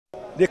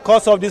The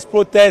cause of this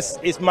protest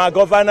is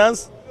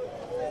malgovernance.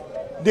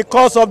 The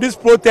cause of this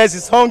protest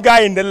is hunger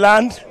in the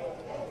land.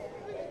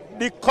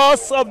 The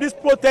cause of this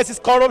protest is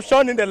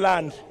corruption in the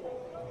land.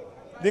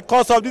 The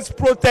cause of this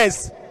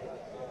protest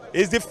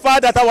is the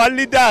fact that our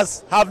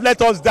leaders have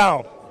let us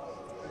down.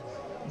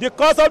 The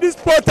cause of this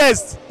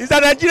protest is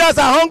that Nigerians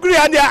are hungry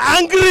and they are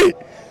angry.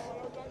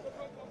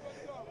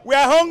 We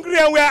are hungry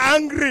and we are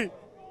angry.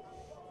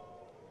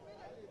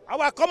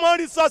 Our common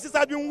resources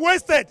have been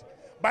wasted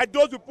by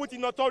those who put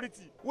in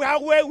authority. We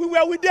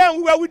were with them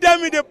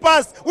in the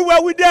past. We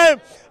were with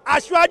them.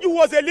 Ashwaju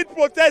was a lead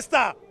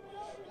protester.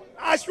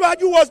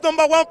 Ashwaju was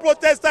 #1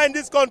 protester in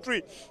this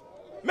country.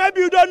 Maybe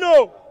you don't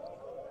know.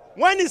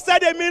 When he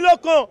said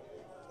Emiloko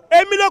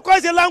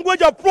is a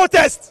language of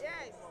protest.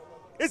 Yes.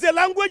 It's a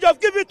language of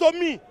give it to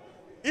me.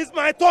 It's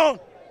my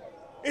turn.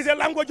 It's a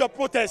language of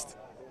protest.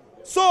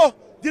 So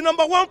the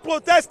 #1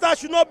 protester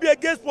should not be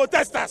against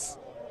protesters.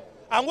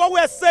 And what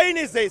we're saying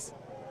is this: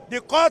 the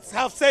courts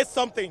have said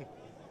something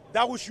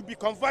that we should be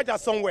converged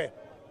somewhere.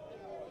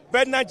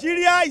 But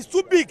Nigeria is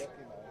too big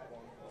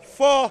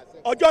for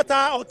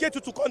Ojota or Ketu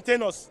to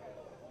contain us.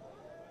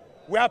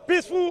 We are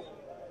peaceful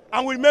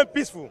and we remain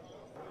peaceful.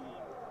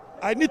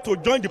 I need to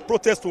join the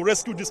protest to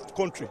rescue this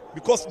country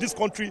because this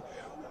country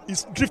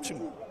is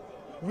drifting.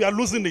 We are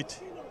losing it.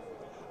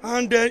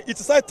 And it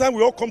is high time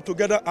we all come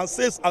together and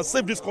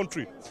save this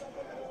country.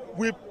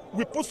 We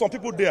put some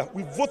people there.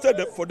 We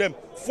voted for them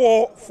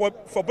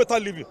for better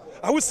living.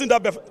 Are we seeing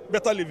that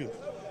better living?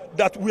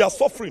 That we are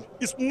suffering.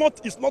 It's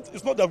not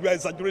that we are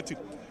exaggerating.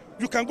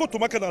 You can go to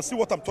market and see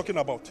what I'm talking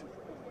about.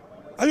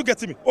 Are you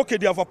getting me? Okay,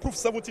 they have approved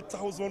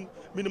 70,000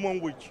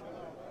 minimum wage.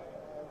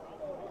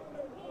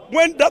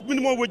 When that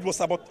minimum wage was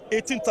about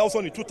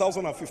 18,000 in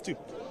 2015,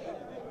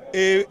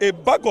 a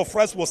bag of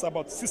rice was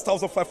about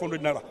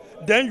 6,500 naira.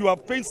 Then you are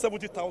paying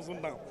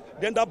 70,000 now.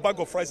 Then that bag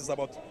of rice is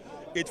about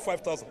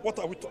 85,000. What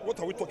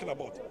are we talking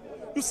about?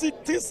 You see,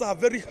 things are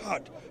very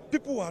hard.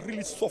 People are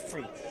really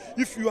suffering.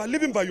 If you are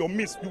living by your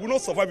means, you will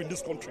not survive in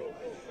this country.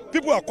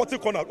 People are cutting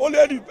corners. Only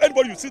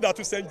anybody you see that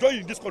is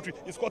enjoying in this country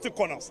is cutting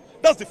corners.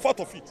 That's the fact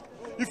of it.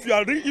 If you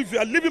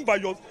are living by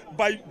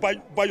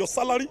your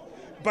salary,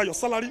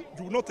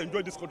 you will not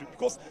enjoy this country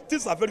because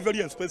things are very, very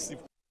expensive.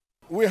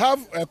 We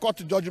have a court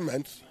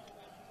judgment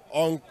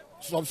on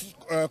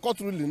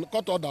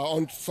court order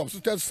on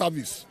substituted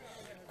service,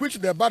 which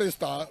the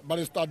barrister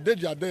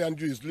Deji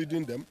Adeyanju is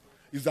leading them,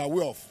 is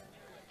aware of.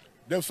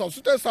 The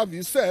substituted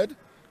service said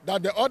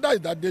that the order is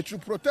that they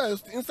should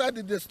protest inside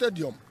the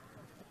stadium.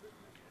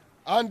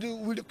 And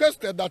we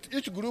requested that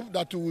each group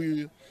that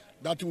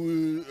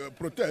will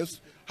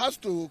protest has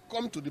to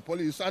come to the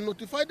police and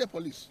notify the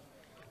police.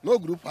 No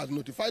group has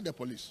notified the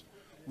police.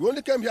 We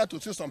only came here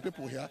to see some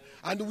people here,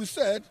 and we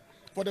said,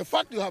 for the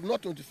fact you have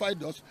not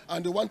notified us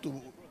and you want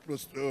to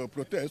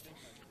protest,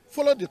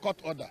 follow the court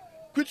order,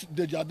 which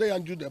Deji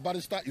Adeyanju, the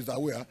barrister, is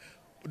aware.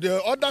 The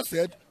order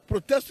said,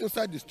 protest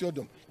inside the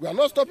stadium. We are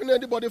not stopping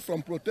anybody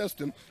from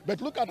protesting,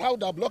 but look at how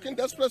they are blocking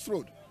the express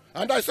road.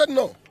 And I said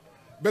no,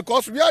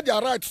 because where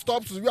their right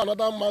stops is where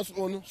another man's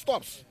own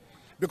stops.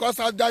 Because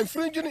as they are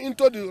infringing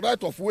into the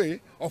right of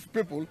way of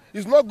people,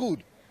 is not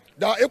good.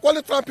 They are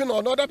equally trampling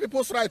on other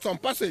people's rights on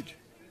passage.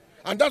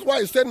 And that's why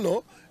I said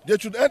no, they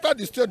should enter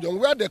the stadium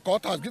where the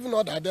court has given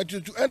order that they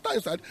should enter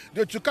inside,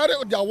 they should carry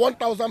their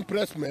 1,000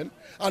 pressmen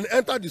and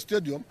enter the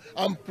stadium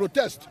and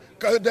protest.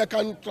 They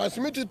can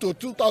transmit it to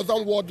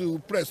 2,000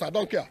 word press, I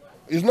don't care.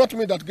 It's not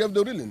me that gave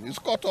the ruling, it's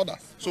court order.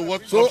 So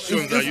what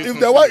options are you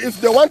if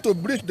they want to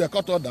breach the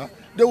court order,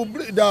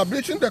 they are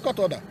breaching the court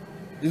order.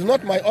 It's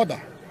not my order.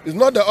 It's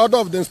not the order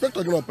of the Inspector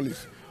General of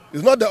Police.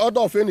 It's not the order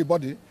of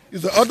anybody.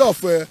 It's the order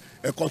of a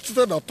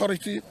constituted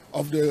authority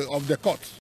of the court.